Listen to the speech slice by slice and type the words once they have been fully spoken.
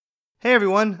Hey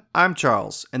everyone, I'm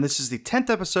Charles, and this is the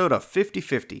 10th episode of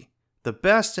 50/50, the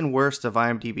best and worst of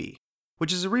IMDb,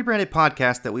 which is a rebranded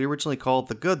podcast that we originally called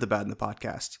The Good, the Bad, and the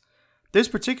Podcast. This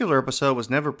particular episode was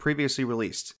never previously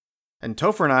released, and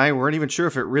Topher and I weren't even sure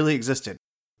if it really existed.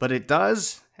 But it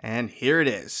does, and here it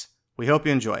is. We hope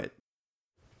you enjoy it.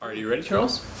 Are you ready,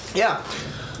 Charles? Yeah.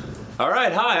 All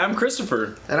right, hi, I'm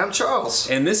Christopher. And I'm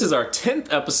Charles. And this is our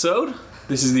 10th episode.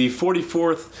 This is the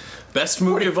 44th best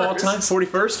movie of all time.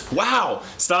 41st? Wow!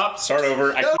 Start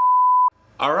over. No.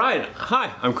 All right,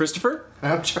 hi, I'm Christopher.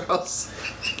 And I'm Charles.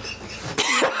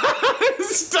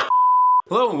 Stop!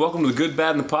 Hello, and welcome to The Good,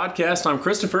 Bad, and the Podcast. I'm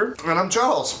Christopher. And I'm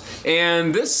Charles.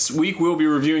 And this week we'll be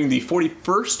reviewing the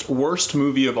 41st worst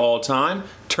movie of all time,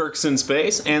 Turks in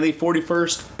Space, and the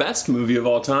 41st best movie of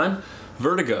all time,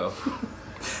 Vertigo.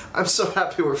 I'm so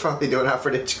happy we're finally doing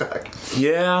Alfred Hitchcock.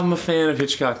 Yeah, I'm a fan of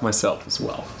Hitchcock myself as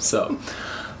well. So,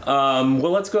 well,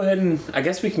 let's go ahead and, I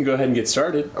guess we can go ahead and get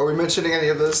started. Are we mentioning any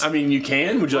of this? I mean, you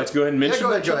can. Would you like to go ahead and mention?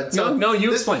 Yeah, go ahead. No,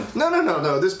 you explain.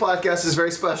 No. This podcast is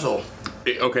very special.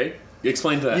 Okay,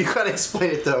 explain to that. You gotta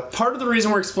explain it, though. Part of the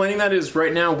reason we're explaining that is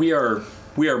right now we are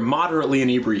moderately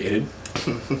inebriated.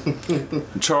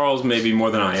 Charles maybe more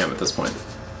than I am at this point.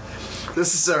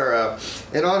 This is our,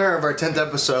 in honor of our 10th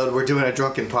episode, we're doing a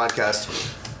drunken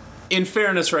podcast. In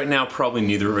fairness, right now, probably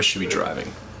neither of us should be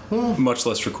driving. Much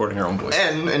less recording our own voice.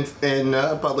 And in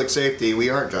public safety, we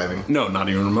aren't driving. No, not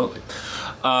even remotely.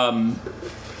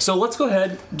 So let's go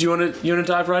ahead. Do you want to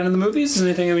dive right into the movies? Is there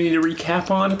anything we need to recap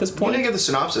on at this point? We didn't get the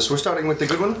synopsis. We're starting with the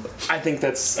good one. I think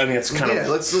that's kind of... Yeah,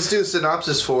 let's do the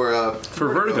synopsis for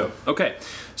Vertigo. Okay.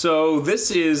 So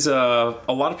this is, a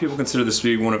lot of people consider this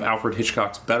to be one of Alfred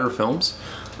Hitchcock's better films,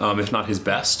 if not his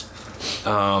best.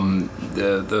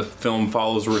 The film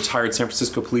follows a retired San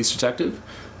Francisco police detective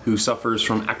who suffers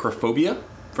from acrophobia,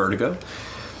 vertigo,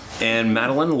 and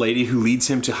Madeline, a lady who leads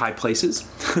him to high places.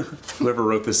 Whoever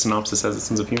wrote this synopsis has a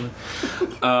sense of humor.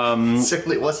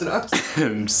 Certainly wasn't us.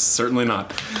 Certainly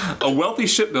not. A wealthy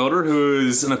shipbuilder who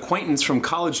is an acquaintance from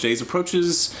college days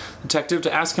approaches the detective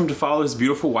to ask him to follow his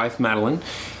beautiful wife, Madeline.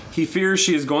 He fears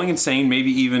she is going insane,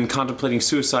 maybe even contemplating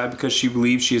suicide because she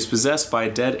believes she is possessed by a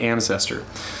dead ancestor.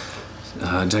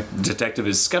 Detective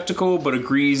is skeptical, but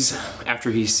agrees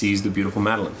after he sees the beautiful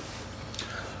Madeline.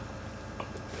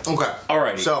 Okay.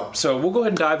 Alrighty. So we'll go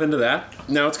ahead and dive into that.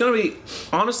 Now, it's going to be...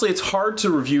 Honestly, it's hard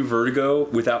to review Vertigo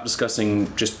without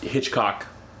discussing just Hitchcock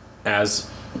as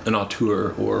an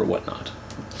auteur or whatnot.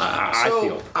 I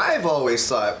feel. I've always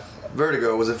thought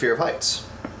Vertigo was a fear of heights.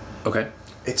 Okay.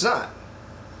 It's not.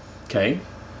 Okay.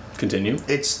 Continue.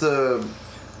 It's the...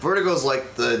 Vertigo's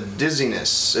like the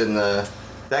dizziness and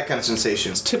that kind of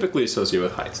sensation. It's typically associated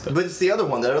with heights, though. But it's the other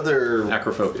one, that other...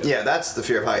 Acrophobia. Yeah, that's the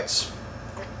fear of heights.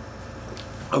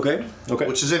 Okay.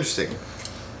 Which is interesting.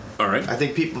 All right. I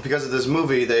think people, because of this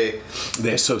movie, they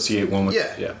associate one with...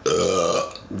 Yeah.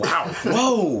 Wow.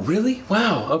 Whoa, really?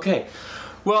 Wow, okay.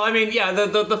 Well, I mean, yeah,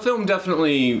 the film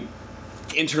definitely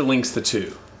interlinks the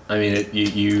two. I mean,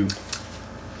 you...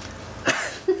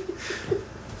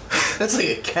 That's like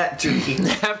a cat drinking.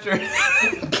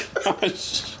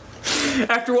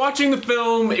 After watching the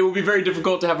film, it will be very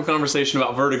difficult to have a conversation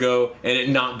about Vertigo and it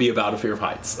not be about a fear of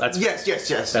heights.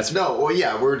 Yes.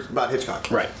 We're about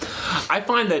Hitchcock. Right. I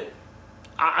find that,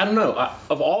 I don't know,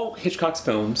 of all Hitchcock's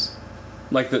films,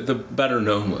 like the better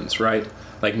known ones, right?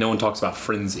 Like no one talks about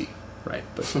Frenzy, right?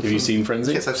 But have you seen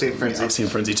Frenzy? Yes, I've seen Frenzy. Yeah, I've seen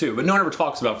Frenzy too, but no one ever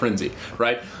talks about Frenzy,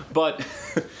 right? But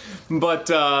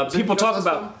people talk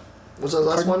about... Was that the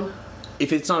last one?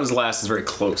 If it's not his last, it's very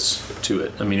close to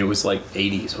it. I mean, it was like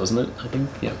 80s, wasn't it? I think,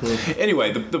 yeah.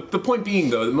 Anyway, the point being,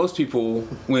 though, that most people,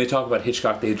 when they talk about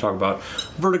Hitchcock, they talk about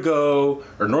Vertigo,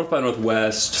 or North by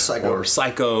Northwest, or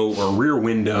Psycho, or Rear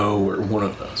Window, or one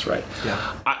of those, right?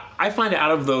 Yeah. I find out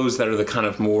of those that are the kind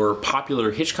of more popular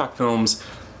Hitchcock films,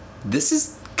 this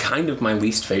is kind of my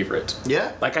least favorite.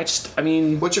 Yeah? Like, I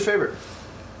mean... What's your favorite?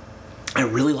 I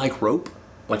really like Rope,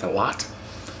 like a lot.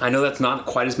 I know that's not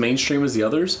quite as mainstream as the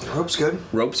others. Rope's good.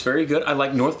 Rope's very good. I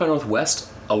like North by Northwest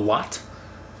a lot.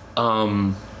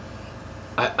 I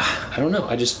don't know.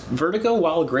 Vertigo,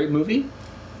 while a great movie,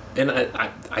 and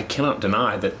I cannot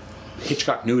deny that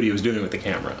Hitchcock knew what he was doing with the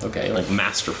camera, okay? Like,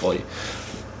 masterfully.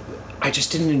 I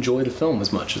just didn't enjoy the film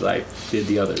as much as I did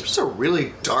the others. It's a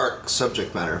really dark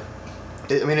subject matter.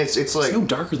 I mean, it's like... It's no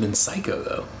darker than Psycho,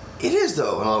 though. It is,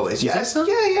 though, in a lot of ways. You think so?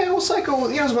 Yeah. Well, Psycho,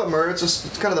 it's about murder.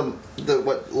 It's kind of the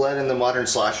what led in the modern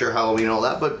slasher, Halloween, and all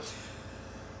that. But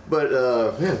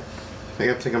yeah,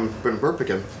 I think I'm going to burp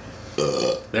again.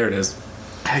 There it is.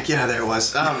 Heck yeah, there it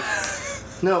was.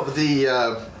 No, but the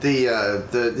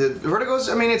Vertigo's.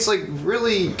 I mean, it's like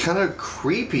really kind of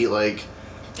creepy. Like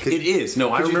It is. No,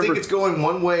 I remember. You think it's going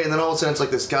one way, and then all of a sudden it's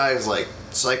like this guy's like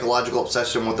psychological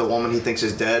obsession with the woman he thinks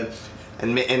is dead,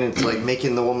 and it's like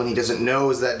making the woman he doesn't know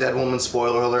is that dead woman.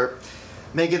 Spoiler alert.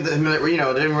 Making the,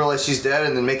 didn't realize she's dead,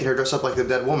 and then making her dress up like the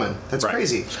dead woman. That's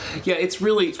crazy. Yeah, it's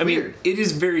really. I mean, it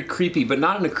is very creepy, but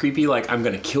not in a creepy like I'm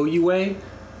gonna kill you way,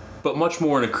 but much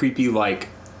more in a creepy like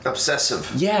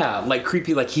obsessive. Yeah, like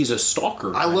creepy like he's a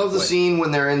stalker. I love the scene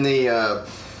when they're in the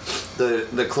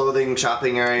clothing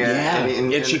shopping area. Yeah,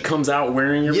 and she comes out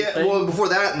wearing everything. Yeah, well, before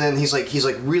that, and then he's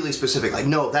like really specific. Like,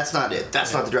 no, that's not it.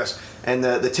 That's not the dress. And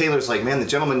the tailor's like, man, the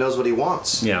gentleman knows what he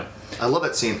wants. Yeah. I love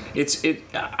that scene.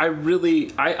 I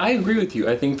agree with you.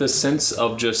 I think the sense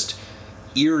of just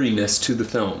eeriness to the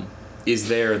film is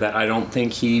there that I don't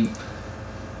think he...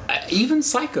 Even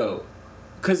Psycho.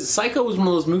 Because Psycho was one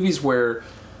of those movies where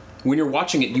when you're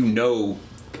watching it,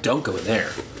 don't go in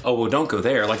there. Oh, well, don't go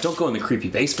there. Like, don't go in the creepy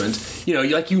basement.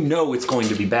 It's going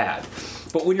to be bad.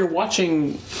 But when you're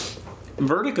watching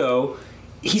Vertigo,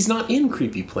 he's not in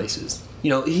creepy places.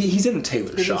 He's in a tailor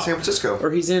shop. He's in San Francisco.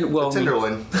 Or he's in, well...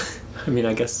 Tenderloin.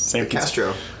 I guess San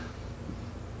Francisco. Castro.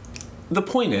 The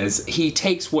point is, he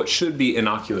takes what should be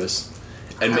innocuous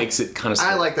and makes it kind of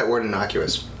scary. I like that word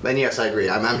innocuous. And yes, I agree.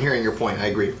 I'm hearing your point. I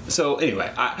agree. So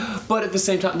anyway, but at the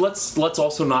same time, let's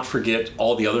also not forget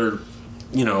all the other,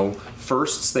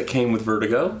 firsts that came with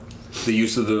Vertigo. The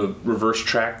use of the reverse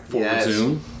track forward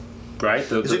zoom. Right?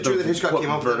 Is it true that Hitchcock came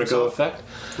up with Vertigo effect?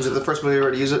 Was it the first movie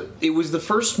ever to use it? It was the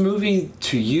first movie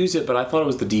to use it, but I thought it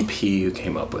was the DP who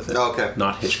came up with it. Oh, okay.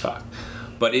 Not Hitchcock.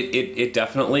 But it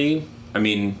definitely,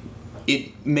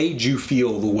 it made you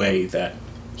feel the way that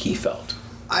he felt.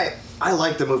 I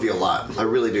like the movie a lot. I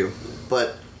really do.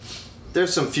 But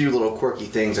there's some few little quirky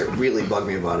things that really bug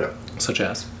me about it. Such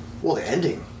as? Well, the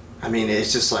ending.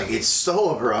 It's just like, it's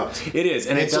so abrupt. It is,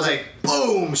 and it's like,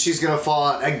 boom, she's gonna fall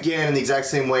out again in the exact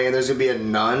same way, and there's gonna be a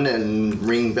nun and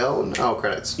ring bell and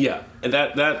credits. Yeah, and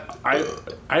that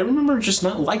I remember just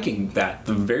not liking that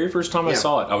the very first time I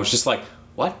saw it. I was just like,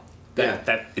 what?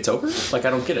 That it's over? Like, I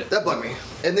don't get it. That bugged me.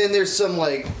 And then there's some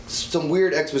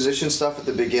weird exposition stuff at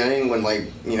the beginning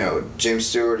when James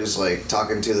Stewart is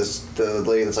talking to the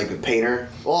lady that's the painter.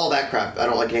 All that crap. I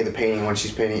don't like any of the painting when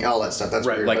she's painting. All that stuff. That's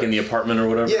right. Weird. Like in the apartment or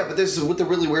whatever. Yeah, but what the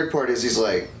really weird part is, he's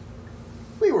like,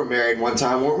 we were married one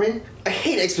time, weren't we? I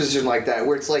hate exposition like that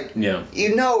where it's like,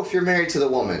 if you're married to the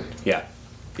woman. Yeah.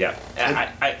 Yeah. And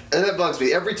that bugs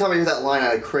me. Every time I hear that line,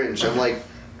 I cringe. I'm like,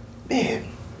 man.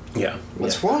 Yeah.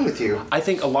 What's wrong with you? I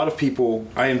think a lot of people...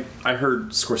 I heard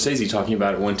Scorsese talking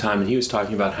about it one time, and he was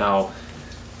talking about how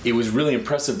it was really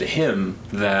impressive to him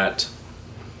that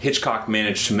Hitchcock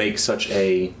managed to make such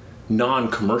a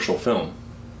non-commercial film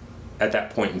at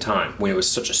that point in time, when it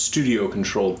was such a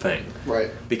studio-controlled thing.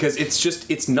 Right. Because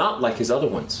it's not like his other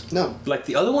ones. No. Like,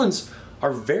 the other ones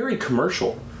are very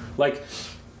commercial. Like,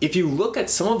 if you look at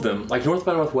some of them, like North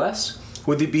by Northwest...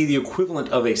 would it be the equivalent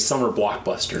of a summer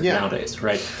blockbuster nowadays,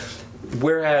 right?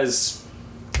 Whereas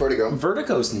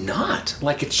Vertigo's not.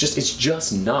 Like, it's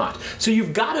just not. So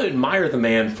you've got to admire the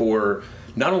man for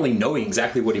not only knowing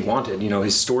exactly what he wanted,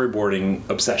 his storyboarding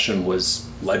obsession was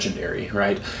legendary,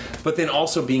 right? But then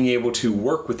also being able to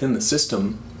work within the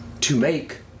system to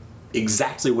make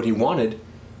exactly what he wanted,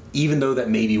 even though that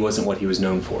maybe wasn't what he was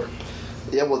known for.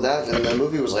 Yeah, well, that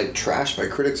movie was trashed by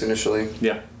critics initially.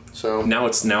 Yeah. So now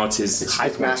it's his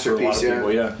high masterpiece. For a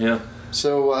lot of people. Yeah.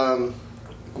 So,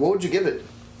 what would you give it?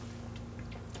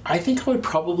 I think I'd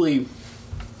probably,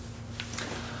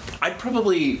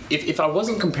 if I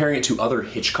wasn't comparing it to other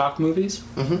Hitchcock movies,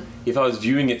 if I was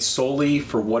viewing it solely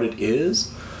for what it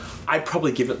is, I'd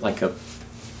probably give it a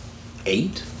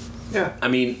 8. Yeah.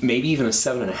 Maybe even a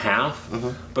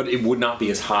 7.5, but it would not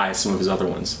be as high as some of his other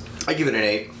ones. I give it an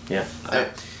 8. Yeah.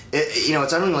 It's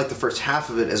not even the first half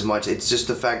of it as much. It's just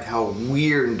the fact how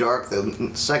weird and dark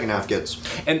the second half gets.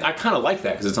 And I kind of like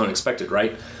that because it's unexpected,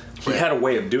 right? He had a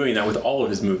way of doing that with all of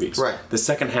his movies. Right. The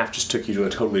second half just took you to a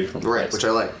totally different place. Right, which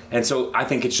I like. And so I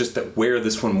think it's just that where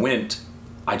this one went,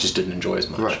 I just didn't enjoy as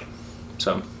much. Right.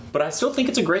 So, but I still think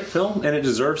it's a great film and it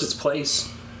deserves its place.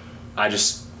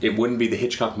 It wouldn't be the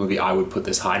Hitchcock movie I would put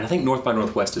this high. And I think North by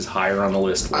Northwest is higher on the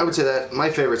list. I would say that. My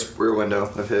favorite's Rear Window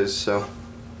of his, so...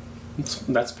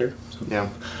 That's fair. So. Yeah.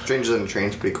 Strangers on the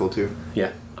Train's pretty cool, too.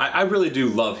 Yeah. I really do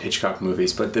love Hitchcock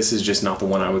movies, but this is just not the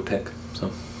one I would pick. So.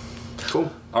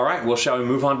 Cool. All right, well, shall we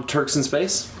move on to Turks in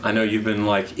Space? I know you've been,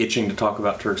 itching to talk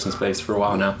about Turks in Space for a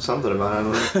while now. Something about it,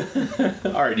 I don't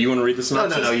know. All right, do you want to read the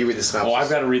synopsis? No, you read the synopsis. Oh, I've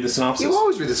got to read the synopsis? You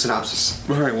always read the synopsis.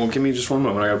 All right, well, give me just one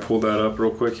moment. I got to pull that up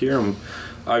real quick here. I'm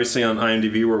obviously on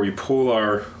IMDb where we pull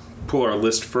our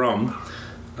list from.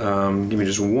 Give me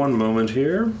just one moment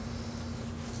here.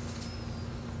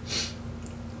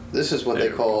 This is what they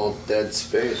call dead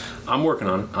space. I'm working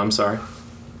on it. I'm sorry.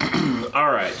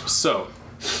 All right, so.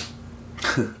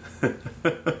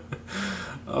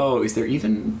 Oh, is there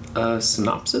even a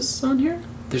synopsis on here?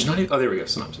 There's not even... Oh, there we go.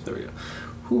 Synopsis. There we go.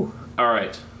 Whew. All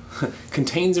right.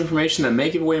 Contains information that may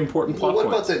give away important plot What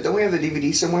points. about the... Don't we have the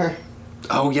DVD somewhere?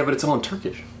 Oh, yeah, but it's all in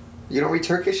Turkish. You don't read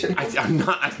Turkish anymore?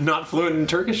 I'm not fluent in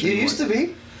Turkish You anymore. used to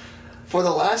be. For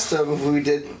the last movie we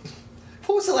did...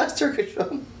 What was the last Turkish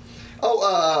film?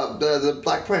 Oh, the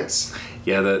Black Prince.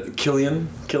 Yeah, the Killian?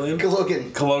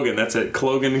 Kalogan, that's it.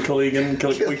 Kalogan.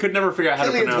 We could never figure out how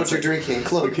to pronounce what it. you're drinking.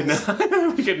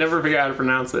 Kalogan. We could never figure out how to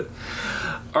pronounce it.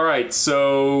 All right,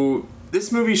 so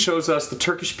this movie shows us the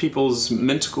Turkish people's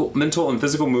mental and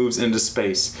physical moves into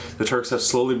space. The Turks have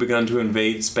slowly begun to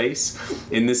invade space.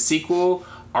 In this sequel,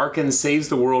 Arkan saves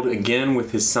the world again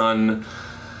with his son.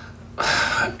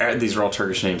 These are all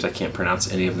Turkish names. I can't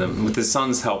pronounce any of them. With his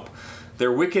son's help.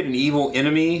 Their wicked and evil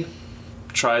enemy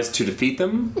tries to defeat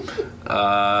them.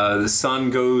 The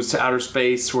son goes to outer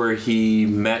space where he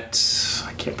met...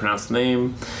 I can't pronounce the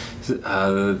name.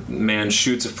 The man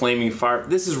shoots a flaming fire.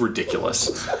 This is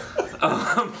ridiculous.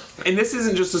 And this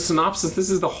isn't just a synopsis. This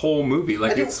is the whole movie.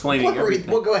 Like, explaining everything.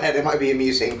 Well, go ahead. It might be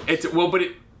amusing. But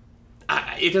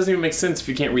it doesn't even make sense if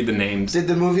you can't read the names. Did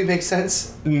the movie make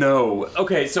sense? No.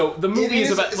 Okay, so the movie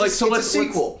is about... It's a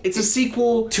sequel. It's a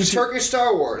sequel to Turkish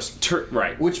Star Wars.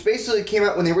 Right. Which basically came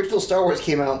out when the original Star Wars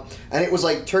came out, and it was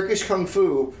like Turkish Kung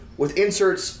Fu with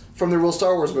inserts from the real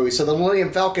Star Wars movie. So the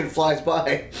Millennium Falcon flies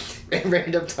by at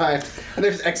random times, and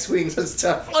there's X-Wings and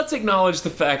stuff. Let's acknowledge the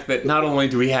fact that not only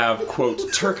do we have,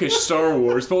 quote, Turkish Star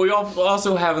Wars, but we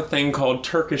also have a thing called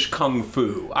Turkish Kung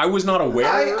Fu. I was not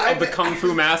aware of the Kung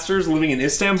Fu masters living in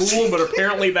Istanbul, but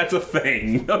apparently that's a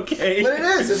thing, okay? But it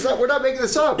is. We're not making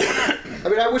this up. I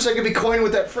mean, I wish I could be coined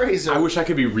with that phrase. I wish I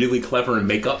could be really clever and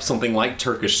make up something like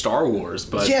Turkish Star Wars,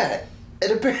 but... Yeah,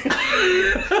 and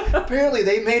apparently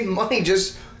they made money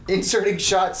just inserting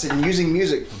shots and using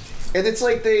music. And it's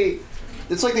like they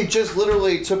just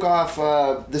literally took off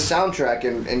the soundtrack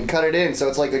and cut it in, so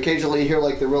it's like occasionally you hear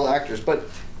like the real actors. But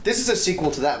this is a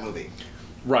sequel to that movie.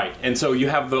 Right, and so you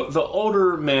have the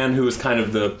older man who is kind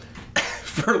of the,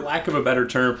 for lack of a better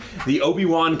term, the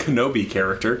Obi-Wan Kenobi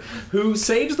character, who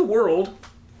saves the world.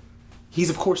 He's,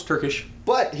 of course, Turkish.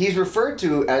 But he's referred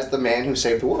to as the man who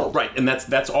saved the world. Right, and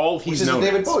that's all he's known. Which is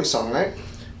a David Bowie song, right?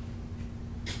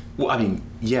 Well, I mean,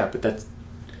 yeah, but that's...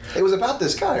 It was about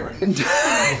this guy, right?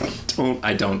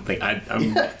 I don't think...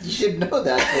 Yeah, you should know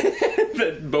that.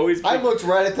 That Bowie's... I looked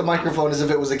right at the microphone as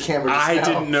if it was a camera just now.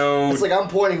 didn't know... It's like I'm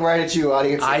pointing right at you,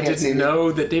 audience. I didn't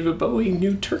know that David Bowie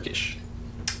knew Turkish.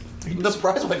 I'm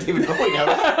surprised by David Bowie now.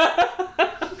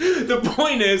 The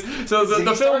point is, so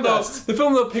the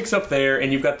film though picks up there,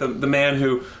 and you've got the man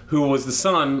who was the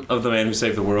son of the man who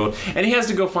saved the world, and he has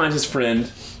to go find his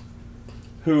friend,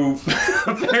 who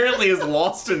apparently is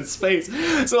lost in space.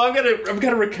 So I'm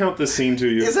gonna recount this scene to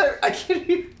you. Is that I can't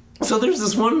even... So there's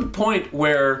this one point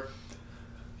where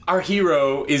our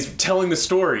hero is telling the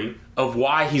story of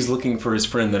why he's looking for his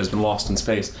friend that has been lost in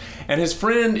space. And his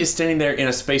friend is standing there in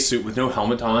a spacesuit with no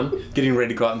helmet on, getting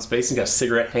ready to go out in space, and got a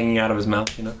cigarette hanging out of his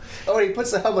mouth, you know. Oh, and he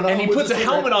puts the helmet on. And he puts a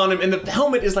helmet on him, and the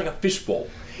helmet is like a fishbowl.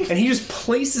 And he just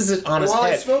places it on his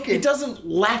head. Smoking. It doesn't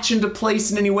latch into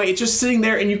place in any way. It's just sitting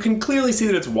there, and you can clearly see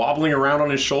that it's wobbling around on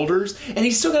his shoulders, and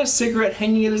he's still got a cigarette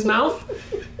hanging in his mouth.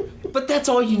 But that's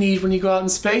all you need when you go out in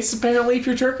space, apparently, if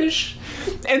you're Turkish.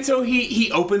 And so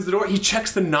he opens the door. He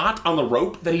checks the knot on the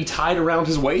rope that he tied around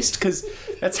his waist, because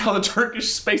that's how the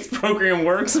Turkish space program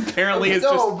works, apparently.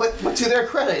 But to their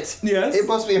credit, yes, it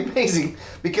must be amazing,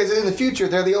 because in the future,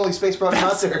 they're the only space program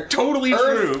out there. Totally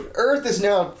true. Earth is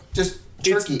now just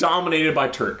Turkey. It's dominated by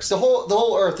Turks. The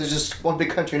whole Earth is just one big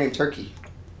country named Turkey.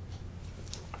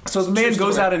 So the man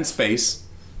goes out in space,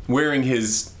 wearing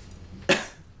his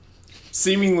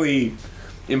seemingly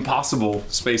impossible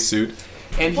spacesuit,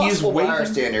 and he is by our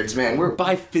standards, man.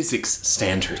 By physics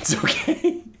standards,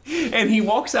 okay? And he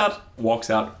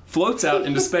floats out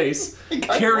into space,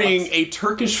 carrying a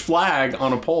Turkish flag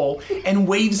on a pole, and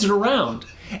waves it around.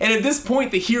 And at this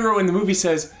point, the hero in the movie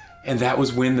says, "And that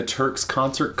was when the Turks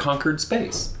conquered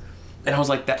space." And I was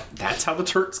like, that's how the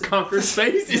Turks conquered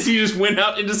space? Is he just went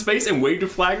out into space and waved a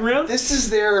flag around? This is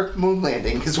their moon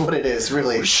landing, is what it is,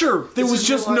 really. Sure, there was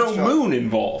just no moon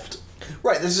involved.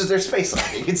 Right, this is their space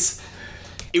landing.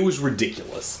 It was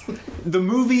ridiculous. The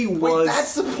movie was... Wait,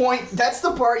 that's the point? That's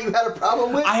the part you had a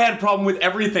problem with? I had a problem with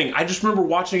everything. I just remember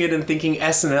watching it and thinking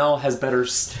SNL has better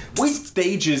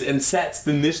stages and sets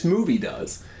than this movie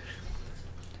does.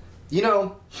 You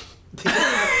know...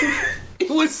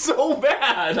 was so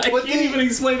bad. I can't even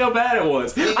explain how bad it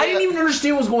was. I didn't even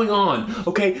understand what was going on.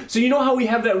 Okay, so you know how we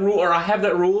have that rule, or I have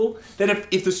that rule, that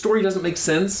if the story doesn't make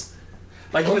sense,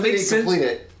 like if it makes sense, complete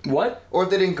it. What? Or if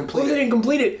they didn't complete it. Or if they didn't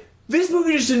complete it. This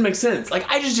movie just didn't make sense. Like,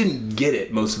 I just didn't get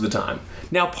it most of the time.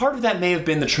 Now, part of that may have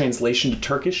been the translation to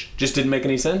Turkish just didn't make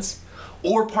any sense.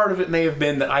 Or part of it may have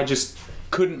been that I just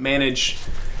couldn't manage,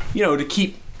 to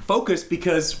keep focus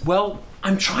because, well,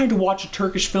 I'm trying to watch a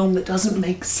Turkish film that doesn't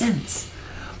make sense.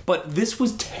 But this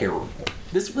was terrible.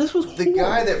 This was horrible. The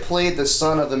guy that played the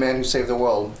son of the man who saved the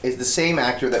world is the same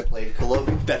actor that played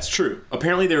Kalogi. That's true.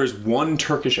 Apparently there is one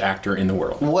Turkish actor in the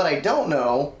world. What I don't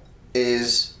know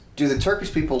is, do the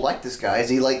Turkish people like this guy? Is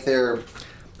he like their...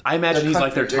 I imagine he's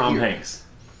like their Tom Hanks.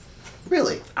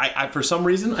 Really? I for some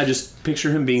reason, I just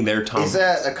picture him being their Tom Hanks. Is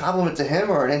that a compliment to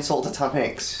him or an insult to Tom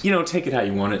Hanks? Take it how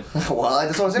you want it. Well,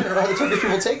 that's what I'm saying. I don't know how the Turkish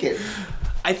people take it.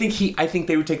 I think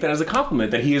they would take that as a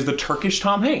compliment, that he is the Turkish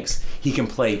Tom Hanks. He can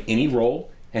play any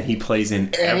role, and he plays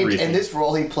in everything. In this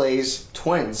role, he plays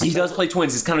twins. He does play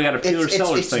twins. He's kind of got a Peter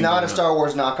Sellers thing. It's not a Star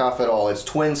Wars knockoff at all. It's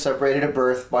twins separated at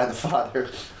birth by the father.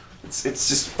 It's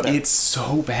just... whatever. It's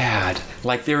so bad.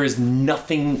 Like, there is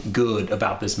nothing good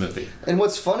about this movie. And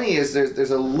what's funny is there's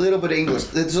a little bit of English.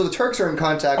 So the Turks are in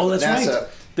contact with NASA. Right.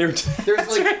 There's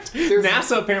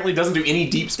NASA apparently doesn't do any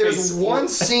deep space. There's one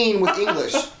scene with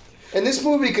English. And this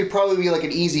movie could probably be like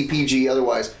an easy PG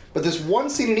otherwise. But this one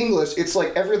scene in English, it's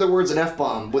like every other word's an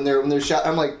F-bomb when they're shot.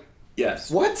 I'm like, yes.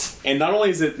 What? And not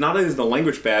only is the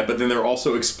language bad, but then they're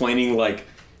also explaining, like,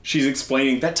 she's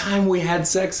explaining that time we had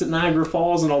sex at Niagara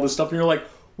Falls and all this stuff, and you're like,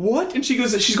 what? And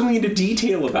she's going into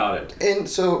detail about it. And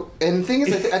the thing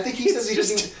is, I think he says he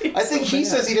doesn't. I think he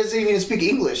says he doesn't even speak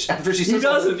English after she says. He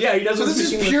doesn't. Yeah, he doesn't. So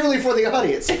this is purely for the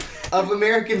audience of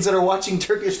Americans that are watching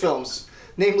Turkish films,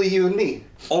 namely you and me.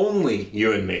 Only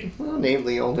you and me. Well,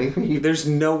 namely only. There's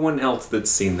no one else that's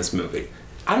seen this movie.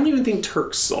 I don't even think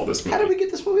Turks saw this movie. How did we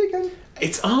get this movie again?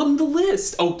 It's on the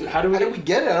list. Oh, how did we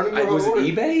get it? I don't even know. Was it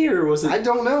eBay or was it? I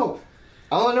don't know.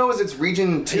 All I know is it's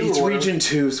Region 2. It's Region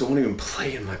 2, so I won't even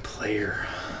play in my player.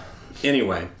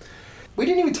 Anyway. We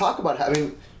didn't even talk about it. I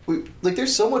mean,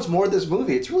 there's so much more to this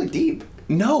movie. It's really deep.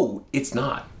 No, it's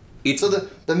not. So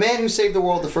the man who saved the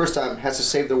world the first time has to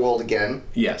save the world again.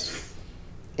 Yes.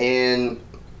 And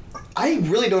I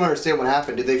really don't understand what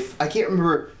happened. I can't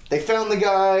remember. They found the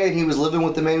guy and he was living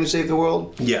with the man who saved the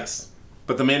world? Yes.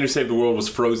 But the man who saved the world was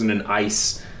frozen in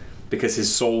ice because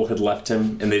his soul had left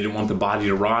him and they didn't want the body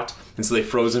to rot. And so they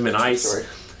froze him in ice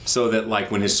so that,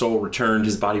 like, when his soul returned,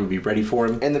 his body would be ready for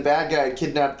him. And the bad guy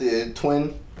kidnapped the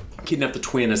twin? Kidnapped the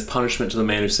twin as punishment to the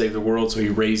man who saved the world, so he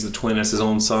raised the twin as his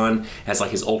own son, as,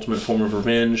 like, his ultimate form of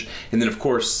revenge. And then, of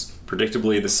course,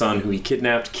 predictably, the son who he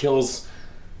kidnapped kills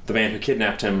the man who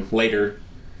kidnapped him later.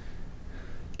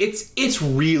 It's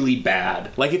really bad.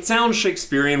 Like, it sounds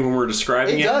Shakespearean when we're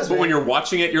describing it, does, but man. when you're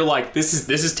watching it, you're like, this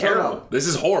is terrible. No. This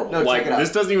is horrible. No, like, check it out.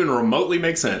 this doesn't even remotely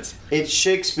make sense. It's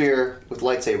Shakespeare with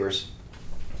lightsabers.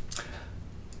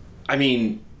 I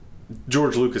mean,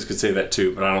 George Lucas could say that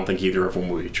too, but I don't think either of them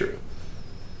would be true.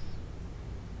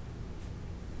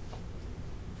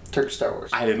 Turkish Star Wars.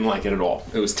 I didn't like it at all.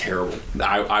 It was terrible.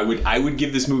 I would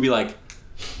give this movie like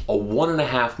a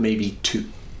 1.5, maybe 2.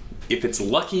 If it's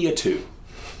lucky, a 2.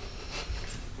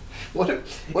 What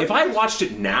if I watched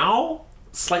it now,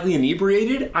 slightly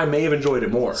inebriated, I may have enjoyed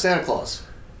it more. Santa Claus.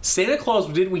 Santa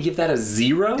Claus, didn't we give that a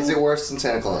 0? Is it worse than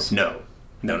Santa Claus? No,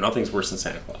 nothing's worse than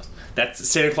Santa Claus.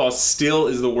 Santa Claus still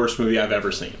is the worst movie I've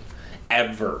ever seen.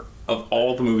 Ever. Of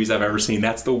all the movies I've ever seen,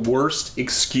 that's the worst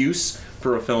excuse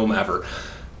for a film ever.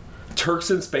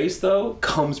 Turks in Space, though,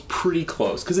 comes pretty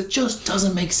close, because it just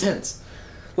doesn't make sense.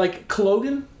 Like,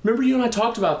 Kalogan, remember you and I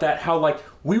talked about that, how, like,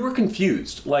 we were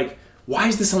confused. Like, why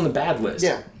is this on the bad list?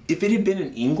 Yeah. If it had been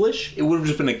in English, it would have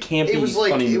just been a campy,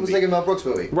 funny movie. It was like a Mel Brooks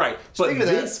movie. Right. But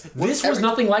this was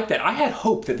nothing like that. I had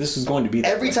hope that this was going to be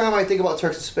that Every way. time I think about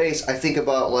Turks in Space, I think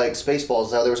about, like,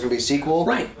 Spaceballs, how there was going to be a sequel.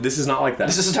 Right. This is not like that.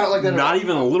 This is not like that at Not all.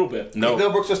 even a little bit. No. If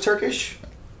Mel Brooks was Turkish?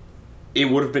 It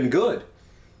would have been good.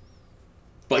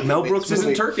 But Mel Brooks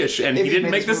isn't Turkish, and he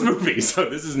didn't make this movie, so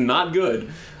this is not good.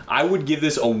 I would give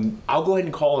this I'll go ahead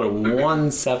and call it a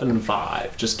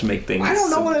 1.75, just to make things I don't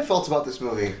know simple. what I felt about this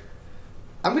movie.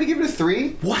 I'm going to give it a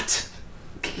 3. What?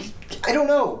 I don't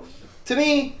know. To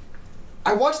me,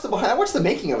 I watched the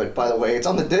making of it, by the way. It's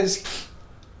on the disc.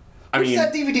 I mean,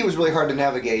 that DVD was really hard to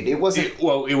navigate. It wasn't...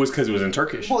 it was because it was in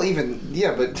Turkish. Well,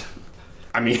 but...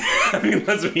 I mean,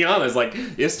 let's be honest. Like,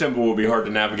 Istanbul would be hard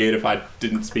to navigate if I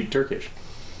didn't speak Turkish.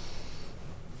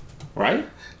 right?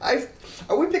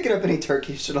 Are we picking up any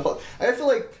Turkish at all? I feel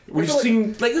like We've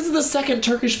seen like this is the second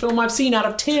Turkish film I've seen out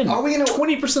of 10. Are we gonna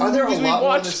 20% of the movies we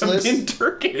watched have been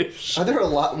Turkish? Are there a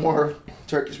lot more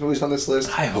Turkish movies on this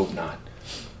list? I hope not.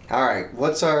 All right,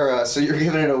 what's our? So you're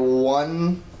giving it a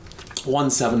 1?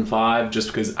 1.75, just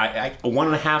because a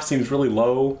 1.5 seems really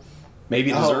low.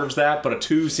 Maybe it deserves that, but a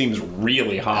 2 seems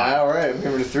really high. All right, I'm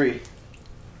giving it a 3.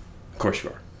 Of course you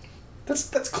are.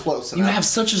 That's close You enough. have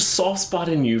such a soft spot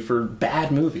in you for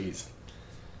bad movies.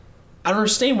 I don't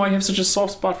understand why you have such a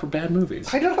soft spot for bad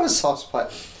movies. I don't have a soft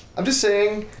spot. I'm just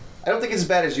saying, I don't think it's as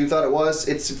bad as you thought it was.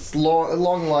 It's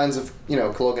along the lines of,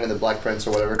 Kalogan and the Black Prince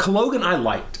or whatever. Kalogan I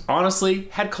liked. Honestly,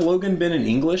 had Kalogan been in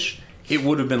English, it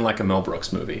would have been like a Mel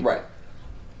Brooks movie. Right.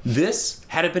 This,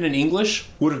 had it been in English,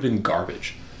 would have been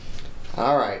garbage.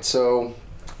 All right, so...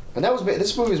 And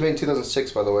this movie was made in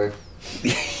 2006, by the way.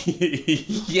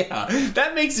 Yeah,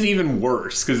 that makes it even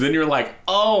worse, because then you're like,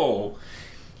 oh,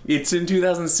 it's in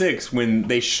 2006 when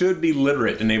they should be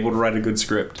literate and able to write a good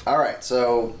script. All right,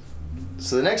 so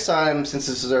the next time, since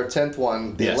this is our 10th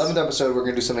one, the 11th episode, we're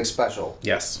going to do something special.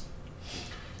 Yes.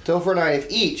 Topher and I have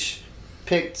each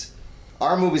picked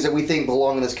our movies that we think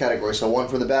belong in this category. So one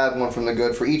from the bad, one from the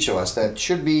good for each of us that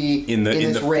should be in the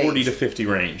range. 40 to 50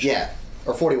 range. Yeah,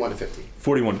 or 41 to 50.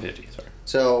 41 to 50, sorry.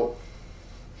 So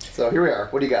here we are.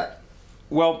 What do you got?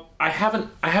 Well, I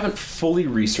haven't fully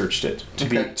researched it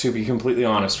to be completely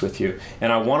honest with you,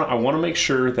 and I want to make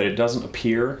sure that it doesn't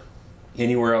appear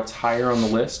anywhere else higher on the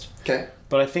list. Okay.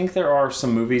 But I think there are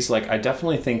some movies, like I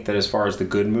definitely think that as far as the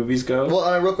good movies go.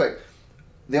 Well, real quick,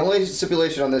 the only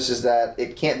stipulation on this is that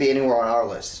it can't be anywhere on our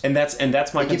list. And that's my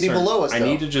concern. It can be below us, I though.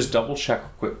 need to just double check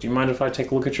quick. Do you mind if I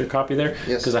take a look at your copy there?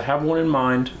 Yes. Because I have one in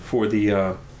mind for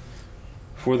the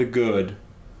good.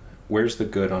 Where's the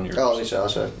good on yours? Oh, I'll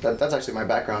show you. That's actually my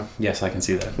background. Yes, I can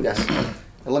see that. Yes.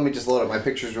 And let me just load up my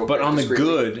pictures real quick. But on the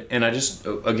good, and I just,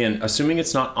 again, assuming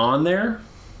it's not on there,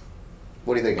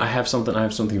 what do you think? I have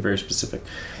something very specific.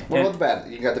 What about the bad?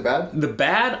 You got the bad? The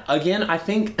bad, again, I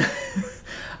think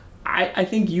I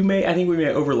think we may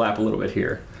overlap a little bit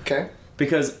here. Okay.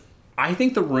 Because I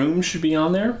think The Room should be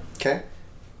on there. Okay.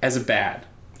 As a bad.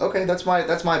 Okay, that's my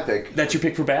pick. That's your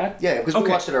pick for bad? Yeah, because we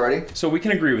watched it already. So we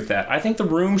can agree with that. I think The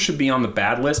Room should be on the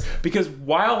bad list because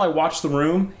while I watch The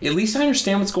Room, at least I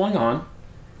understand what's going on.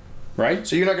 Right?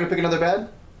 So you're not going to pick another bad?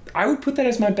 I would put that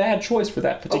as my bad choice for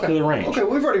that particular range. Okay,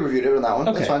 we've already reviewed it on that one.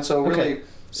 Okay. That's fine. So really...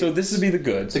 So this would be the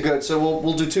good. It's a good. So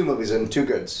we'll do 2 movies and 2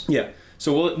 goods. Yeah.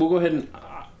 So we'll go ahead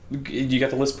and... you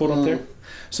got the list pulled up there?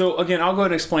 So again, I'll go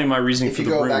ahead and explain my reasoning for The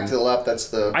Room. If you go back to the left, that's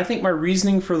the... I think my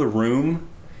reasoning for The Room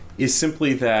is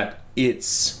simply that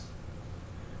it's...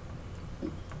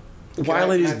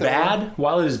 While it is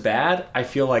bad, I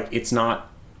feel like it's not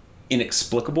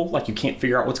inexplicable. Like you can't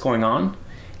figure out what's going on.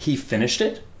 He finished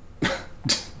it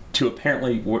to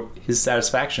apparently his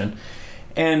satisfaction,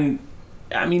 and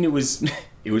I mean it was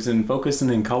in focus and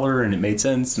in color and it made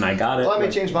sense and I got it. Well, I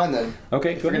may change mine then.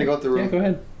 Okay, if we're gonna go with The Room. Yeah, go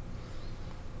ahead.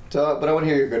 So, but I want to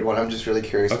hear your good one. I'm just really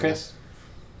curious. Okay.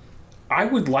 I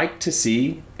would like to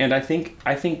see, and I think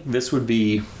this would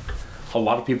be, a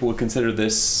lot of people would consider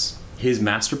this his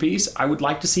masterpiece. I would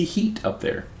like to see Heat up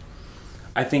there.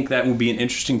 I think that would be an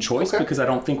interesting choice because I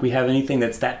don't think we have anything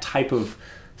that's that type of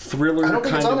thriller. I don't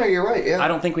think it's on there. You're right. Yeah. I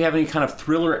don't think we have any kind of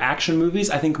thriller action movies.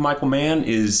 I think Michael Mann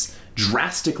is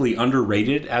drastically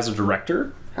underrated as a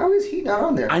director. How is Heat not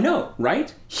on there? I know,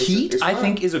 right? Heat, I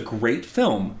think, is a great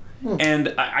film.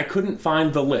 And I couldn't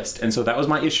find the list, and so that was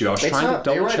my issue. I was trying to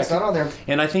double check. It's not on there.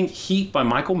 And I think Heat by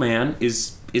Michael Mann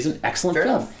is an excellent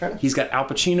film. Fair enough. He's got Al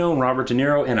Pacino and Robert De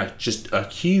Niro and just a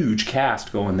huge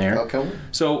cast going there. Okay.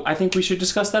 So I think we should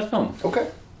discuss that film. Okay.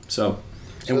 So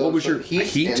what was your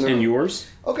Heat and yours?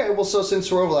 Okay, well, so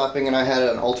since we're overlapping and I had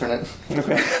an alternate.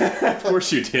 Okay. Of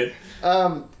course you did.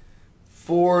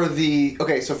 For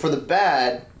the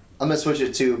bad, I'm gonna switch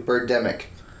it to Birdemic.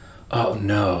 Oh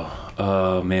no.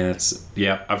 Oh man,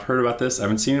 I've heard about this. I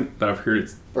haven't seen it, but I've heard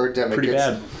it's Birdemic. Pretty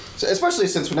bad. So especially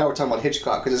since now we're talking about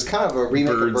Hitchcock, because it's kind of a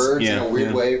remake of Birds in a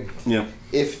weird way. Yeah.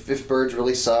 If Birds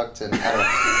really sucked, and I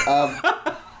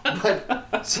don't know.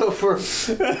 But so for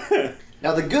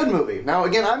now the good movie. Now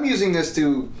again, I'm using this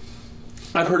to.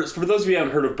 I've heard it. For those of you who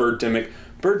haven't heard of Birdemic,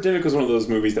 Birdemic was one of those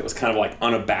movies that was kind of like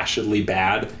unabashedly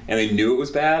bad, and they knew it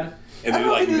was bad. And I don't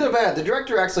know if he knew it bad. The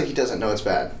director acts like he doesn't know it's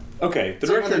bad. Okay, the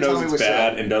director knows it's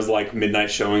bad and does like midnight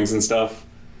showings and stuff.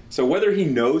 So whether he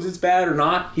knows it's bad or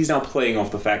not, he's now playing off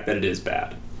the fact that it is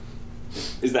bad.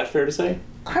 Is that fair to say?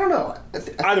 I don't know.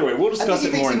 Either way, we'll discuss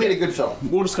it more in depth. I think he thinks he made a good film.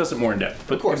 We'll discuss it more in depth.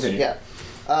 But of course, continue.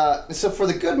 yeah. So for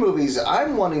the good movies,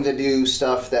 I'm wanting to do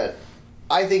stuff that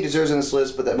I think deserves on this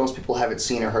list, but that most people haven't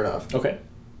seen or heard of. Okay.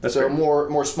 That's so fair.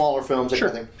 more smaller films. That Sure.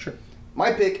 kind of thing. Sure.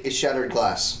 My pick is Shattered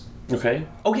Glass. Okay.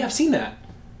 Oh yeah, I've seen that.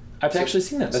 I've actually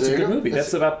seen that. That's so a there good you go. movie.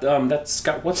 That's about that's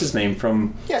got what's his name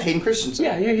from. Yeah, Hayden Christensen.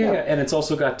 Yeah. And it's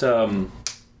also got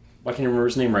I can't remember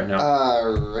his name right now.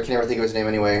 I can never think of his name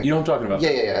anyway. You know what I'm talking about?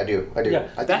 Yeah, I do. Yeah,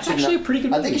 I think that's he should actually a pretty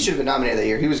good I think movie. he should have been nominated that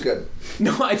year. He was good.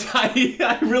 No,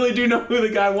 I really do know who the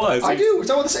guy was. I do. We're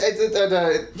talking about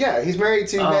the yeah, he's married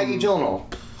to Maggie Gyllenhaal.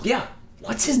 Yeah.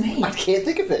 What's his name? I can't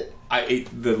think of it.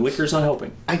 The liquor's not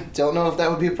helping. I don't know if that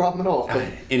would be a problem at all. But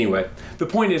Anyway, the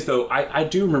point is though, I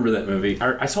do remember that movie.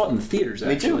 I saw it in the theaters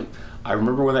actually. too. I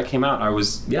remember when that came out. I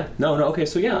was okay.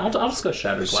 So yeah, I'll discuss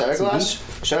Shattered Glass.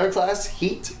 Shattered Glass,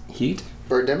 Heat,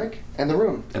 Birdemic, and The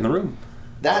Room. And The Room.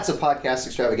 That's a podcast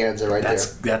extravaganza right there.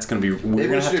 That's gonna be. Maybe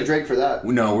we should have drank for that.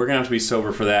 No, we're gonna have to be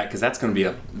sober for that because that's gonna be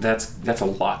that's a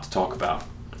lot to talk about.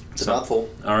 It's a mouthful.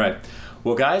 All right,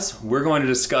 well, guys, we're going to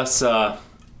discuss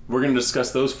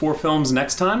those 4 films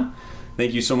next time.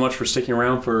 Thank you so much for sticking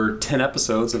around for 10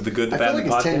 episodes of the Good, the I Bad, feel and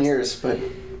like the Podcast. it's 10 years, but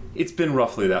It's been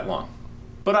roughly that long,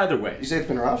 but either way, you say it's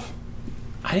been rough.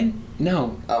 I didn't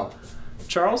know. Oh,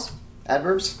 Charles.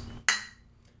 adverbs.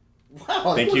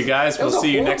 Wow. Thank you guys. that We'll was a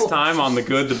see you next horrible- time on the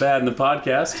Good, the Bad, and the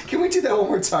Podcast. Can we do that one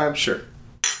more time? Sure.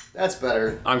 That's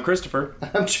better. I'm Christopher.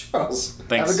 I'm Charles.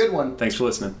 Thanks. Have a good one. Thanks for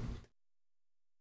listening.